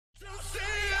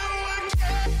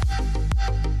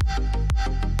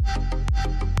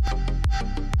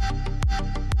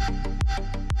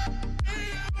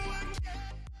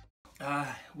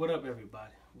What up,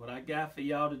 everybody? What I got for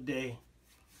y'all today,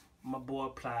 my boy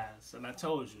Plies. And I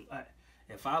told you,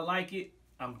 if I like it,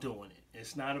 I'm doing it.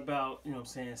 It's not about, you know what I'm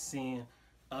saying, seeing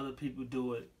other people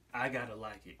do it. I gotta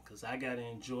like it, because I gotta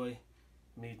enjoy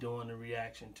me doing the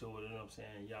reaction to it. You know what I'm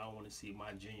saying? Y'all want to see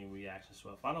my genuine reaction. So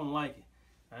if I don't like it,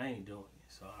 I ain't doing it.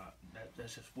 So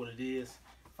that's just what it is.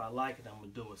 If I like it, I'm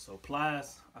gonna do it. So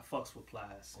Plies, I fucks with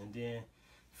Plies. And then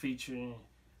featuring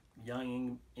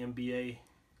young NBA,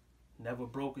 Never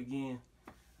Broke Again.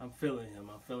 I'm feeling him.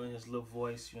 I'm feeling his little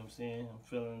voice, you know what I'm saying? I'm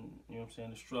feeling, you know what I'm saying,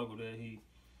 the struggle that he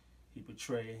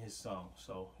portrayed in his song.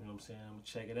 So, you know what I'm saying? I'm gonna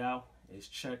check it out. It's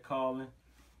Callin.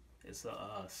 It's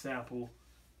a sample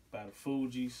by the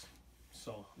Fugees.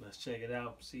 So let's check it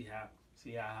out. See how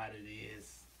hot it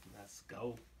is. Let's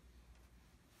go.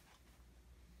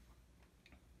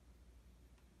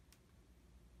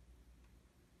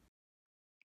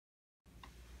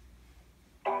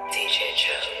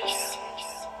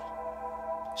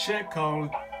 Check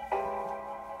Callin.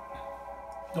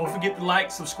 Don't forget to like,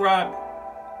 subscribe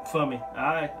for me.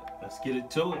 Alright, let's get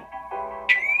it to it.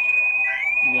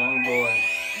 Youngboy.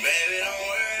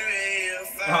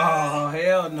 Oh,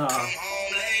 hell no.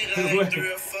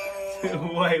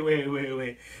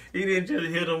 Wait. He didn't just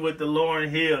hit him with the Lauryn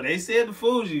Hill. They said the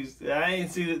Fugees. I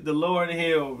ain't see the Lauryn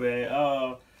Hill, man.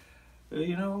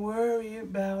 You don't worry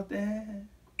about that.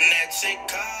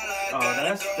 Oh,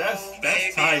 that's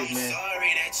tight, man.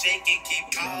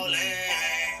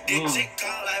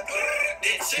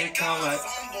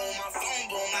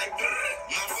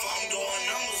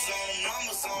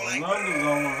 Numbers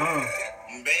on, huh?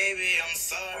 Baby, I'm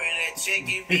sorry that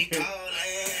chicken be calling. I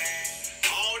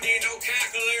don't need no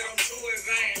calculator, I'm too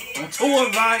advanced. I'm too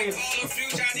advanced. All the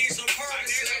future, I need some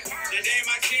purpose. Today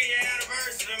my 10-year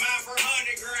anniversary, mine for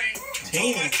 100 grand.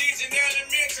 Told my teacher in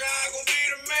elementary, I gon' be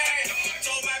the man.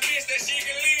 Told my bitch that she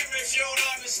can leave me if she don't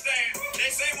understand. They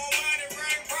say more money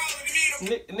bring problems,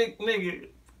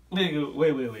 Nigga,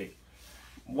 wait.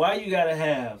 Why you gotta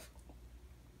have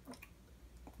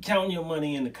counting your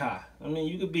money in the car? I mean,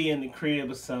 you could be in the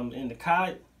crib or something, in the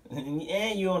car, and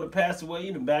you on the passenger way, you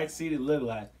in the back seat, it look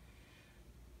like.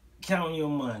 Counting your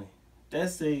money.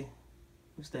 That's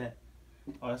what's that?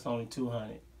 Oh, that's only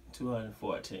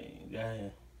 214.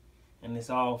 Yeah. And it's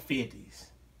all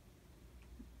 50s.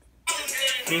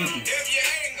 50s.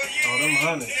 Oh, them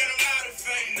hundreds.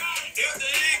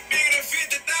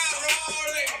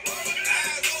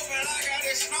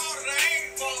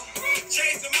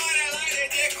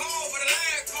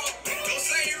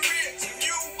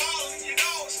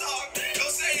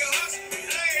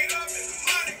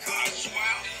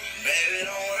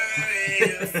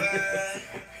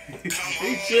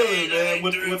 He chilling, man,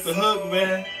 with the hook,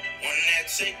 man. When that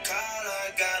chick call, I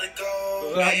gotta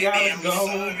go. I gotta go.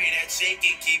 I'm sorry that chick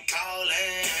keep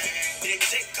calling. That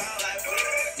chick call,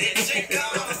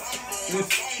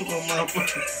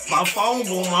 my phone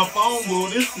boo.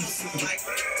 This is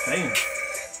damn.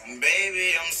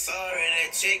 Baby, I'm sorry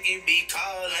that chick be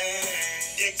calling.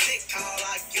 That chick call,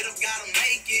 I get up, gotta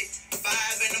make it. 5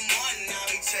 in the morning,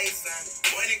 I be chasing.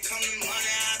 When it come to money,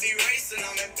 I be racing.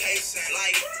 I'm impatient.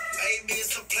 Like, baby,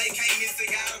 it's a play, can't miss it,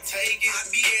 gotta take it. I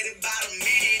be at it by the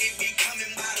minute, it be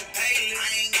coming by the daily. I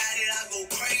ain't got it, I go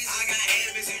crazy. I got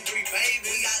habits and 3 babies.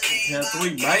 We got Yeah,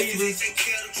 3 babies. Take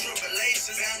care of the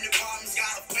tribulations. Family problems,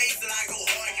 gotta face it. I go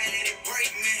hard, can't let it break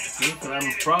me.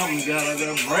 Family problems, gotta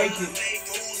break it.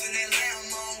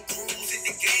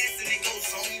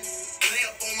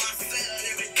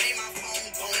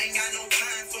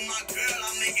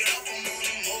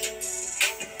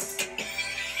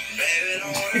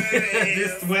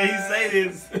 This the way he say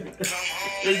this.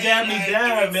 It got me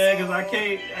down, man, because I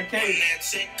can't. When that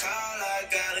chick call, I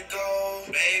gotta go.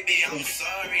 Baby, I'm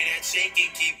sorry that chick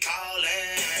keep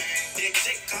calling. That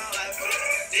chick call, my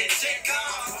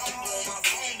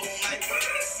phone boom, like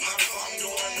my phone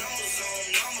doing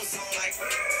numbers on, like.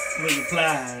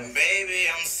 Plies. Baby,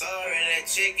 I'm sorry that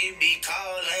chick be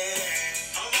calling.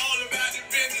 I'm all about the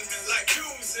business, like you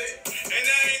said, and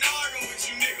I ain't arguing with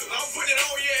you niggas. I'm putting it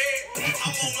on your head.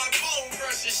 I'm on my phone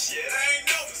brushing shit. I ain't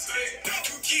never scared.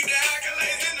 You keep the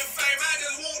accolades in the fame. I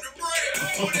just want the bread.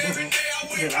 Every day I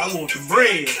want the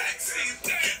bread. I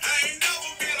ain't never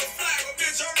been a flagger,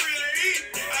 bitch. I'm really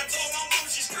eating. I told my mom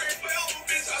she straight forever,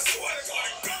 bitch. I swear to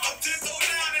God. I'm 10 toes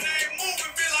down and I ain't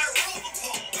moving, be like rubber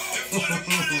pump. And for the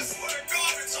money, I swear to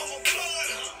God, bitch, I'ma blood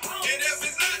out. And if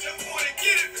it's not the point to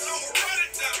get it, bitch, I'ma run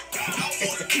it down. I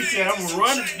want it. He said, I'ma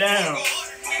run it down.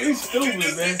 He's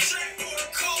stupid, man.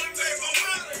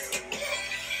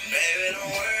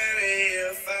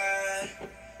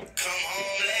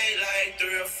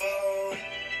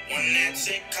 When that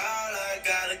chick call, I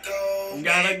gotta go.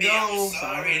 Gotta baby, go. I'm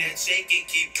sorry that chicken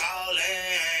keep calling.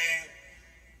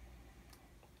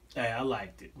 Hey, I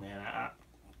liked it, man. I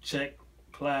check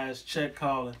Plies, check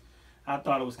Callin. I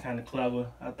thought it was kind of clever.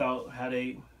 I thought how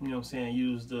they,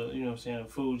 used the,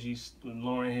 Fuji's with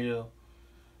Lauryn Hill,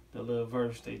 the little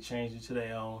verse, they changed it to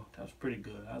their own. That was pretty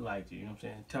good. I liked it, you know what I'm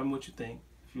saying? Tell me what you think.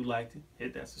 If you liked it,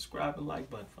 hit that subscribe and like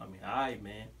button for me. All right,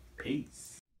 man.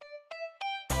 Peace.